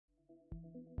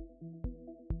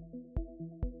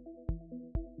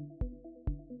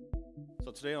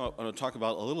So today I'm going to talk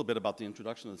about a little bit about the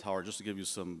introduction of the tower, just to give you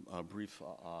some brief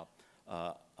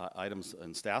items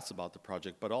and stats about the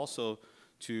project, but also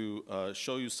to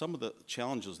show you some of the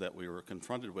challenges that we were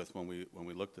confronted with when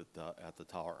we looked at the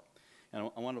tower.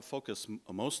 And I want to focus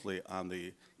mostly on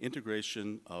the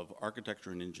integration of architecture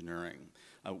and engineering.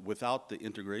 Without the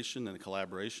integration and the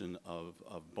collaboration of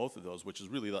both of those, which is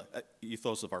really the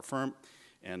ethos of our firm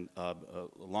and a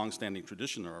long-standing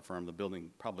tradition of our firm, the building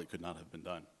probably could not have been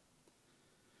done.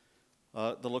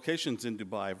 The location's in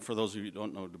Dubai. For those of you who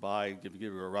don't know Dubai, give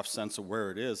you a rough sense of where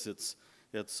it is.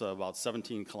 It's about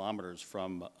 17 kilometers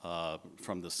from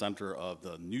the center of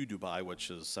the new Dubai, which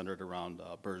is centered around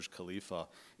Burj Khalifa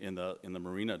in the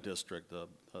Marina district, the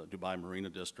Dubai Marina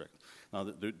district. Now,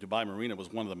 the Dubai Marina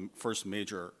was one of the first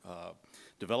major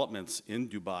developments in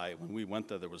Dubai. When we went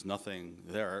there was nothing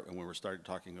there, and we started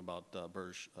talking about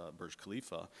Burj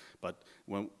Khalifa, but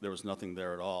when there was nothing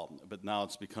there at all. But now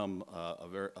it's become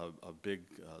a big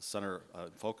center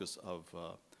focus of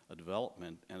a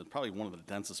development, and it's probably one of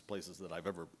the densest places that I've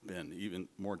ever been, even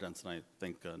more dense than I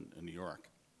think in New York.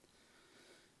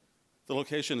 The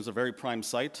location is a very prime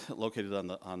site, located on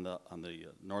the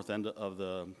north end of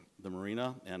the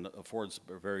marina, and affords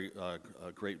very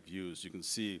great views. You can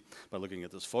see by looking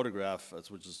at this photograph,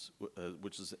 which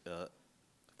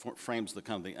frames the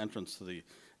kind of the entrance to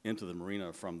into the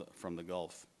marina from the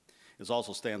Gulf. It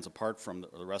also stands apart from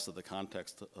the rest of the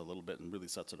context a little bit and really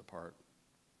sets it apart.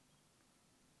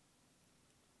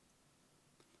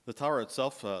 The tower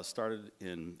itself started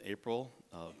in April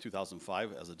of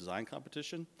 2005 as a design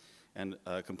competition and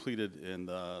completed in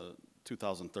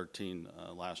 2013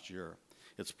 last year.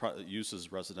 Its use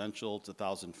is residential. It's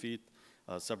 1,000 feet,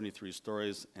 73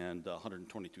 stories, and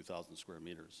 122,000 square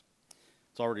meters.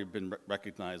 It's already been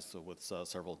recognized with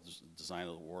several design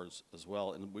awards as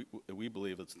well, and we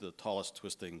believe it's the tallest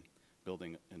twisting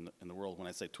building in the world. When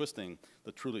I say twisting,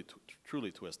 the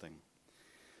truly twisting.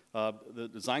 The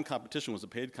design competition was a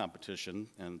paid competition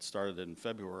and started in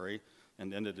February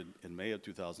and ended in May of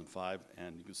 2005,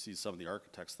 and you can see some of the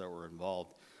architects that were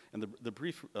involved. And the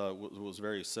brief was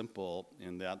very simple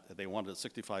in that they wanted a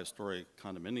 65-story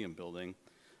condominium building,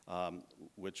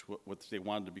 which they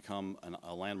wanted to become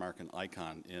a landmark and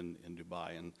icon in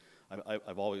Dubai. And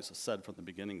I've always said from the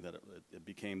beginning that it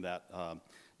became that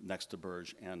next to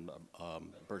Burj and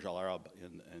Burj Al Arab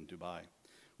in Dubai.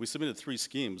 We submitted 3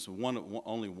 schemes.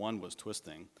 Only one was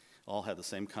twisting. All had the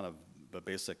same kind of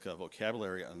basic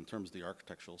vocabulary in terms of the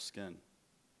architectural skin.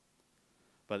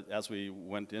 But as we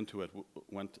went into it,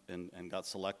 and got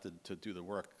selected to do the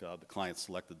work, the client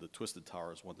selected the twisted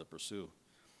tower as one to pursue.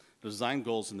 The design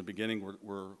goals in the beginning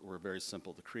were very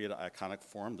simple: to create an iconic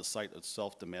form. The site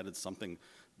itself demanded something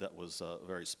that was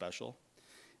very special,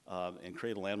 and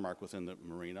create a landmark within the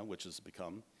marina, which has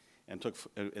become. And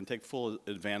take full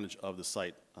advantage of the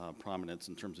site prominence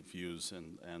in terms of views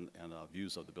and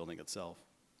views of the building itself.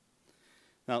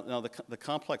 Now the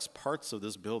complex parts of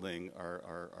this building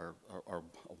are a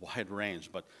wide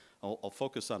range, but I'll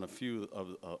focus on a few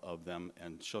of them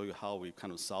and show you how we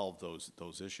kind of solved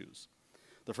those issues.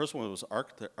 The first one was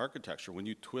architecture. When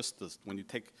you twist this, when you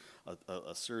take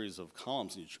a series of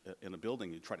columns in a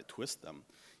building, you try to twist them,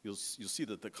 you'll see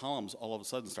that the columns all of a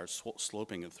sudden start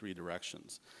sloping in 3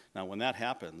 directions. Now, when that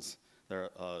happens,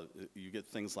 you get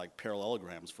things like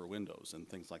parallelograms for windows and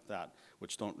things like that,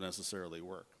 which don't necessarily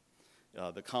work.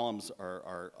 The columns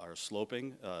are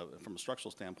sloping from a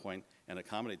structural standpoint and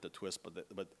accommodate the twist,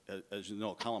 but as you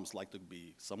know, columns like to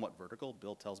be somewhat vertical.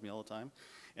 Bill tells me all the time,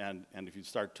 and if you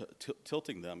start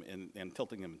tilting them and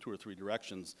tilting them in 2 or 3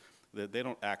 directions, they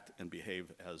don't act and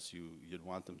behave as you'd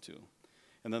want them to.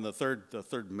 And then the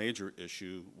third major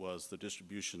issue was the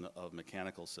distribution of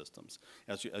mechanical systems.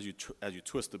 As you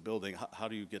twist the building, how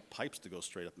do you get pipes to go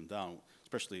straight up and down,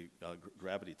 especially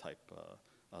gravity type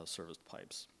serviced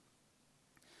pipes?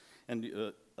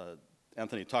 And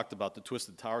Anthony talked about the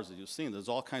twisted towers that you've seen. There's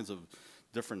all kinds of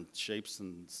different shapes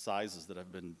and sizes that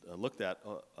have been looked at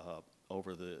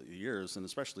over the years, and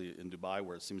especially in Dubai,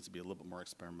 where it seems to be a little bit more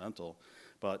experimental,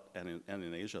 and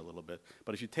in Asia a little bit.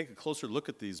 But if you take a closer look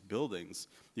at these buildings,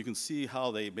 you can see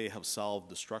how they may have solved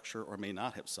the structure or may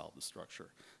not have solved the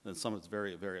structure. And some it's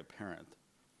very, very apparent.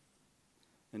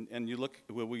 And you look,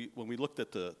 when we looked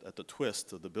at the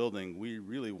twist of the building, we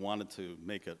really wanted to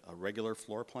make it a regular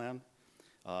floor plan,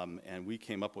 and we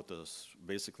came up with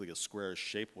basically a square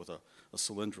shape with a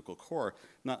cylindrical core,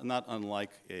 not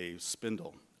unlike a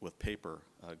spindle with paper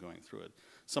going through it.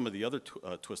 Some of the other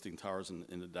twisting towers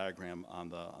in the diagram on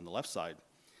the left side,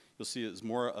 you'll see is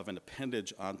more of an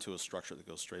appendage onto a structure that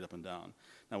goes straight up and down.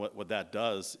 Now, what that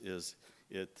does is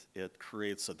it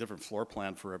creates a different floor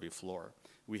plan for every floor.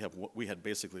 we had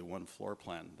basically one floor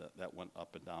plan that went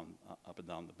up and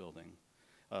down the building.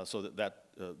 So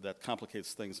that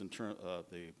complicates things in terms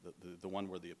the one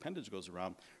where the appendage goes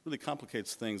around really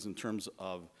complicates things in terms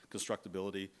of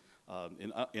constructability.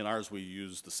 In ours, we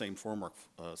use the same formwork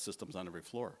systems on every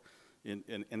floor. And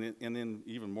in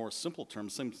even more simple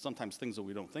terms, sometimes things that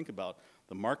we don't think about,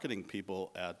 the marketing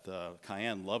people at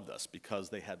Cayan loved us because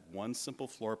they had one simple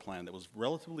floor plan that was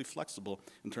relatively flexible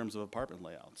in terms of apartment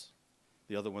layouts.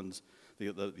 The other ones,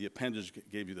 the appendage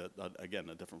gave you, again,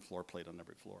 a different floor plate on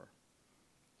every floor.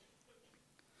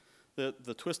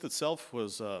 The twist itself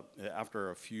was,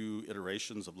 after a few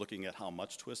iterations of looking at how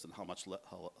much twist and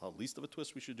how least of a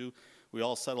twist we should do, we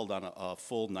all settled on a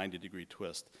full 90-degree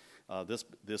twist.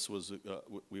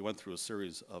 We went through a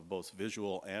series of both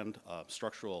visual and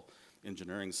structural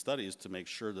engineering studies to make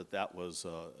sure that was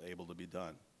able to be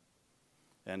done.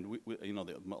 And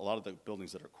a lot of the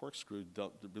buildings that are corkscrewed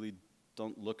really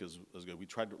don't look as good. We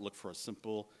tried to look for a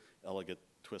simple, elegant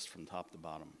twist from top to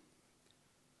bottom.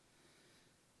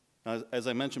 Now, as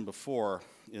I mentioned before,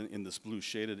 in this blue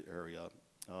shaded area,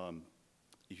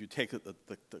 if you take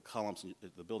the columns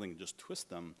in the building and just twist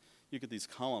them, you get these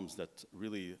columns that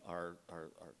really are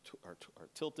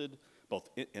tilted both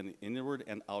in inward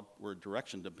and outward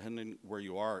direction, depending where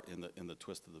you are in the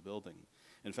twist of the building.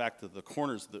 In fact, the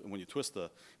corners, when you twist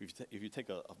if you take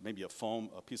maybe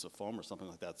a piece of foam or something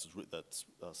like that that's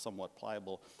somewhat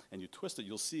pliable, and you twist it,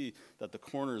 you'll see that the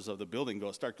corners of the building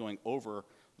start going over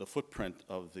the footprint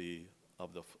of the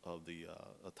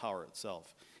tower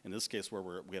itself. In this case, where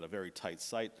we had a very tight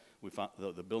site, we found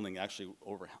the building actually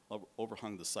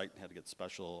overhung the site and had to get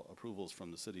special approvals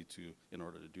from the city in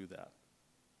order to do that.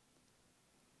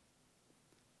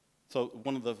 So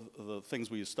one of the things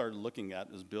we started looking at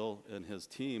is Bill and his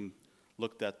team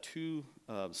looked at two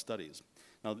studies.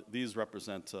 Now these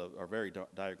are very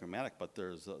diagrammatic, but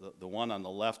there's the one on the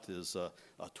left is a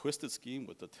twisted scheme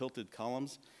with the tilted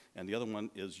columns, and the other one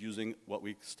is using what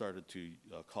we started to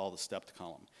call the stepped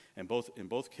column. And in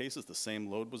both cases, the same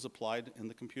load was applied in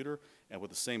the computer and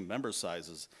with the same member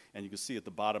sizes, and you can see at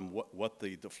the bottom what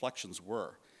the deflections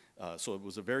were. So it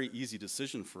was a very easy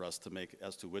decision for us to make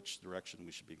as to which direction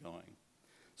we should be going.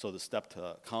 So the stepped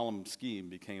column scheme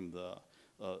became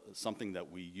something that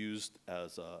we used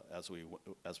as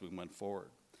we went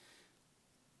forward.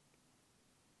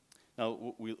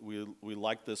 Now we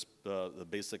like this the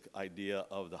basic idea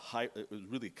of it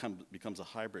really becomes a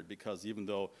hybrid, because even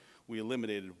though we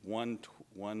eliminated one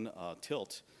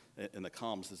tilt in the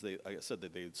columns, as like I said,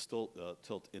 that they still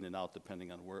tilt in and out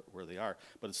depending on where they are,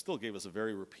 but it still gave us a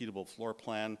very repeatable floor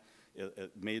plan.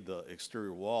 It made the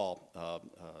exterior wall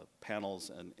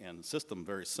panels and system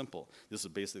very simple. This is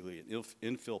basically an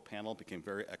infill panel, became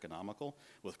very economical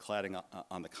with cladding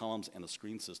on the columns and a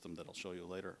screen system that I'll show you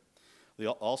later.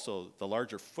 Also, the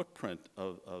larger footprint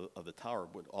of the tower,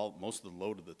 with most of the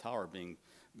load of the tower being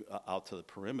out to the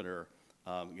perimeter,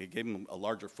 it gave them a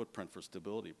larger footprint for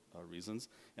stability reasons,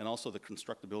 and also the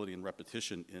constructability and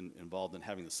repetition involved in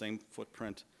having the same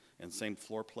footprint and same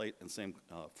floor plate and same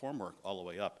formwork all the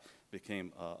way up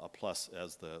became a plus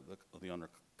as the owner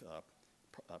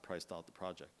priced out the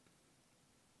project.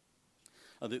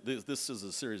 This is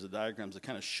a series of diagrams that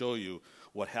kind of show you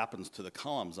what happens to the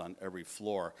columns on every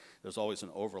floor. There's always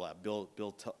an overlap.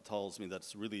 Bill tells me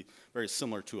that's really very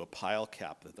similar to a pile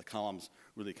cap, that the columns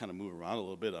really kind of move around a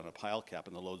little bit on a pile cap,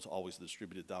 and the load's always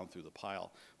distributed down through the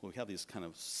pile. Well, we have these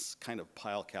kind of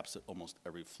pile caps at almost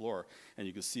every floor, and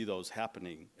you can see those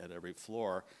happening at every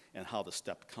floor and how the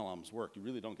stepped columns work. You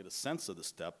really don't get a sense of the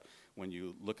step when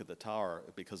you look at the tower,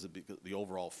 because the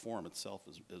overall form itself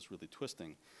is really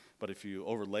twisting. But if you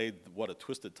overlaid what a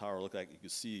twisted tower looked like, you could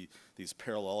see these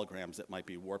parallelograms that might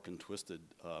be warped and twisted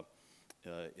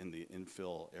in the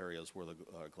infill areas where the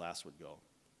glass would go.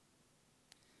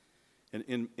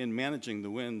 And in managing the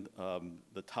wind,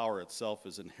 the tower itself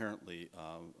is inherently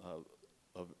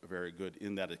very good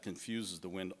in that it confuses the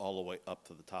wind all the way up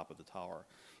to the top of the tower.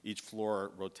 Each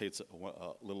floor rotates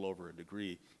a little over a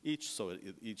degree each, so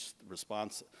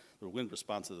the wind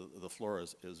response of the floor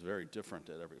is very different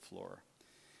at every floor.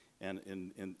 And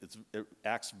it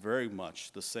acts very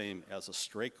much the same as a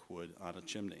strake would on a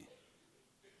chimney.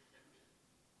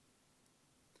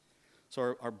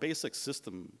 So our basic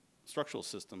system, structural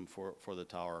system for the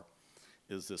tower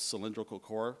is this cylindrical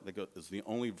core that is the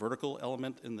only vertical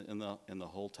element in the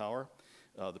whole tower.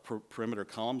 The perimeter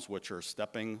columns, which are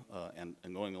stepping and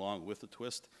going along with the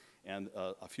twist, and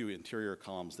a few interior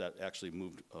columns that actually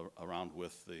moved around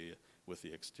with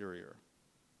the exterior.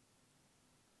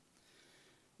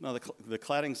 Now, the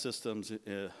cladding systems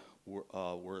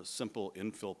were simple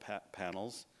infill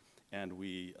panels, and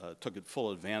we took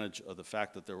full advantage of the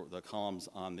fact that there were the columns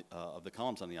on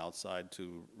the outside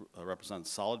to represent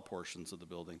solid portions of the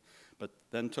building, but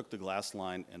then took the glass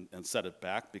line and set it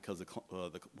back because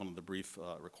one of the brief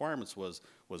requirements was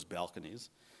balconies,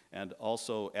 and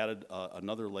also added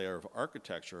another layer of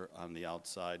architecture on the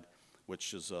outside,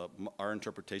 which is our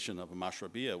interpretation of a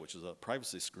mashrabiyah, which is a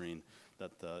privacy screen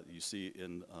that you see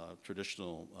in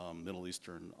traditional Middle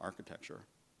Eastern architecture.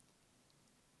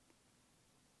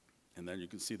 And then you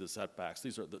can see the setbacks.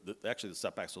 These are actually the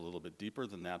setbacks are a little bit deeper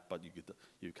than that, but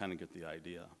you kind of get the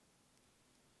idea.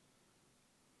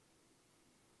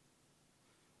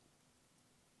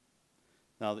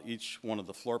 Now, each one of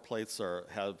the floor plates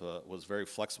was very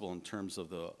flexible in terms of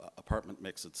the apartment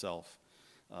mix itself.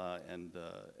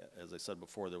 As I said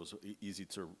before, there was easy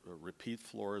to repeat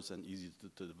floors and easy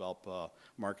to develop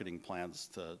marketing plans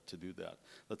to do that.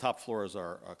 The top floors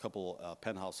are a couple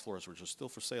penthouse floors, which are still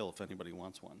for sale if anybody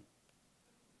wants one.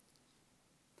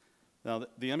 Now,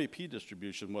 the MEP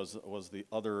distribution was the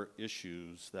other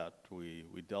issues that we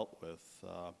dealt with.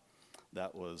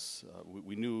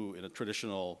 We knew in a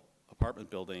traditional apartment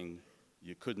building,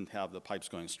 you couldn't have the pipes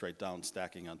going straight down,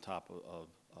 stacking on top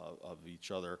of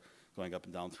each other, going up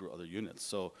and down through other units.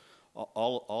 So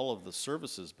all of the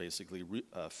services basically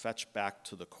fetch back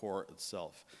to the core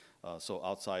itself. So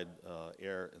outside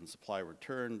air and supply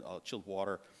return, chilled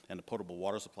water, and the potable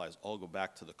water supplies all go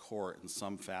back to the core in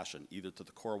some fashion, either to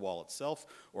the core wall itself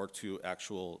or to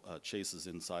actual chases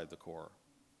inside the core.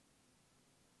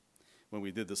 When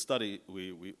we did the study,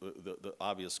 the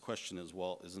obvious question is,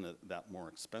 well, isn't it that more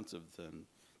expensive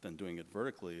than doing it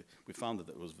vertically? We found that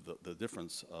it was the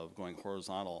difference of going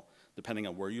horizontal, depending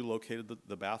on where you located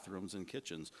the bathrooms and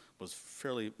kitchens, was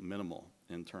fairly minimal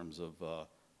in terms of a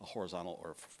horizontal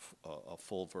or a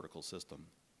full vertical system.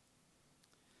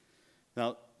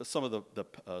 Now, some of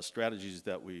the strategies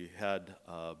that we had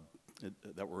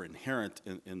that were inherent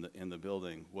in the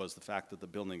building was the fact that the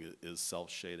building is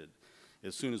self-shaded.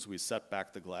 As soon as we set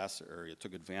back the glass area,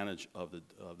 took advantage of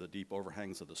the deep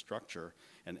overhangs of the structure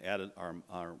and added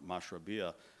our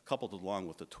mashrabiyah, coupled along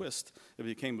with the twist, it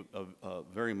became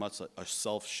very much a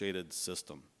self-shaded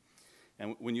system.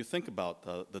 And when you think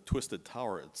about the twisted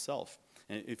tower itself,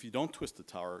 and if you don't twist the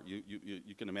tower,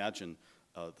 you can imagine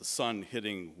the sun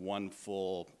hitting one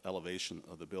full elevation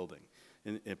of the building.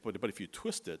 But if you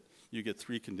twist it, you get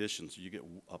three conditions. You get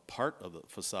a part of the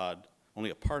facade, only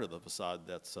a part of the facade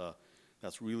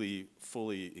that's really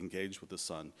fully engaged with the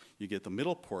sun. You get the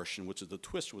middle portion, which is the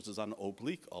twist, which is on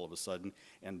oblique all of a sudden,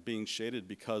 and being shaded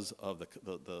because of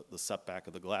the setback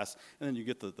of the glass. And then you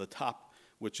get the top,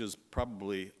 which is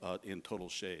probably in total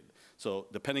shade. So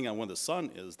depending on when the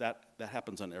sun is, that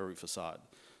happens on every facade.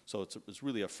 So it's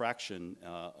really a fraction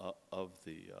of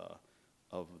the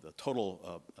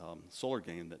total solar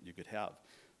gain that you could have.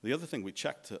 The other thing we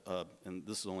checked, and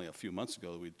this is only a few months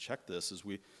ago that we checked this, is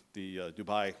the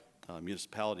Dubai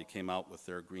municipality came out with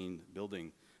their green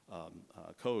building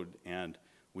code, and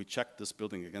we checked this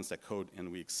building against that code,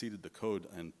 and we exceeded the code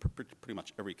in pretty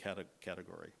much every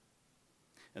category.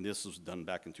 And this was done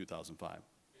back in 2005,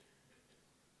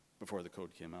 before the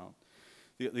code came out.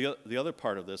 The other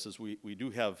part of this is we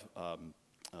do have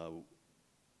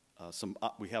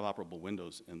we have operable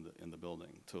windows in the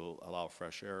building to allow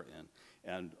fresh air in,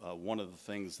 and one of the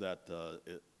things that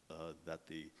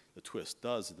the twist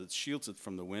does is it shields it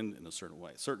from the wind in a certain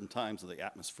way. Certain times the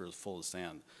atmosphere is full of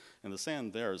sand, and the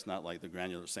sand there is not like the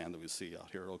granular sand that we see out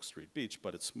here at Oak Street Beach,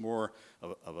 but it's more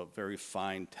of a very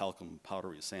fine talcum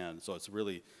powdery sand. So it's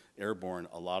really airborne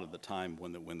a lot of the time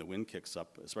when the wind kicks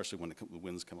up, especially when the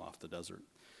winds come off the desert.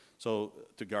 So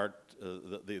to guard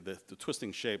the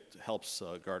twisting shape helps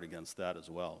guard against that as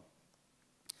well.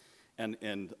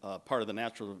 And part of the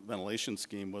natural ventilation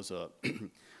scheme was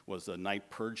a night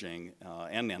purging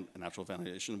and natural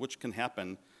ventilation, which can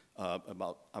happen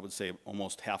about, I would say,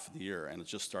 almost half of the year, and it's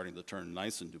just starting to turn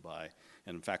nice in Dubai.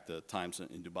 And in fact, the times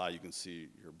in Dubai, you can see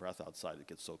your breath outside, it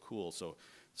gets so cool. So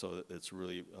it's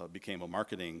really became a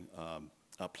marketing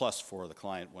plus for the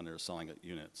client when they're selling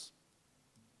units.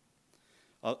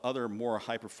 Other more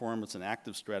high performance and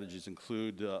active strategies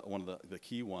include, one of the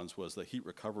key ones was the heat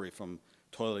recovery from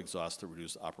toilet exhaust to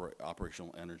reduce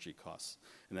operational energy costs.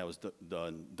 And that was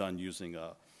done using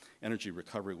an energy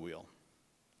recovery wheel.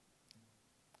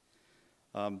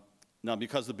 Now,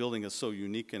 because the building is so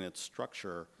unique in its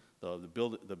structure,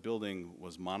 the building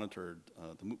was monitored,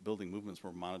 the building movements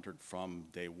were monitored from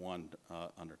day one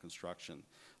under construction.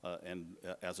 And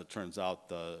as it turns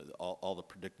out, all the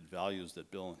predicted values that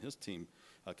Bill and his team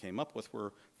came up with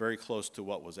were very close to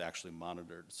what was actually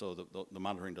monitored. So the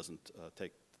monitoring doesn't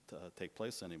take take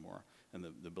place anymore, and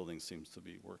the building seems to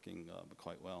be working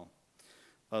quite well.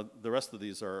 The rest of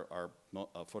these are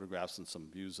photographs and some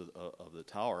views of the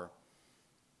tower.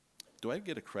 Do I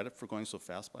get a credit for going so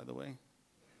fast, by the way?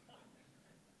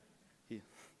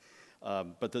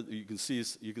 But you can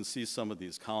see some of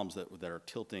these columns that are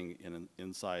tilting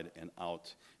inside and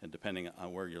out, and depending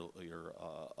on where your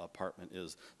apartment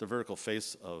is, the vertical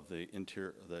face of the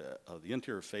interior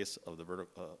face of the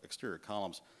exterior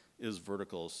columns is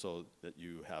vertical, so that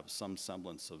you have some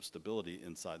semblance of stability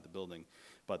inside the building,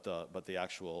 but the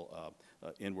actual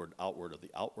inward outward of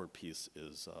the outward piece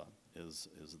is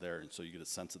there, and so you get a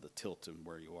sense of the tilt and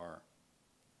where you are.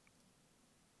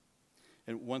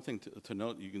 And one thing to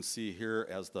note, you can see here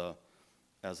as the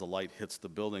light hits the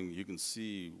building, you can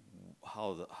see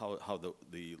how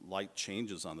the light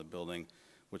changes on the building,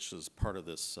 which is part of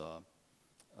this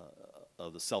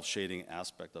of the self-shading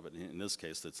aspect of it. In this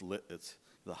case, it's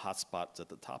the hot spots at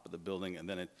the top of the building, and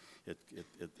then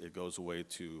it goes away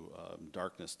to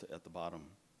darkness at the bottom.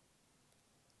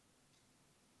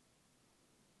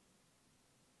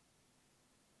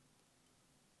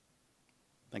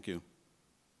 Thank you.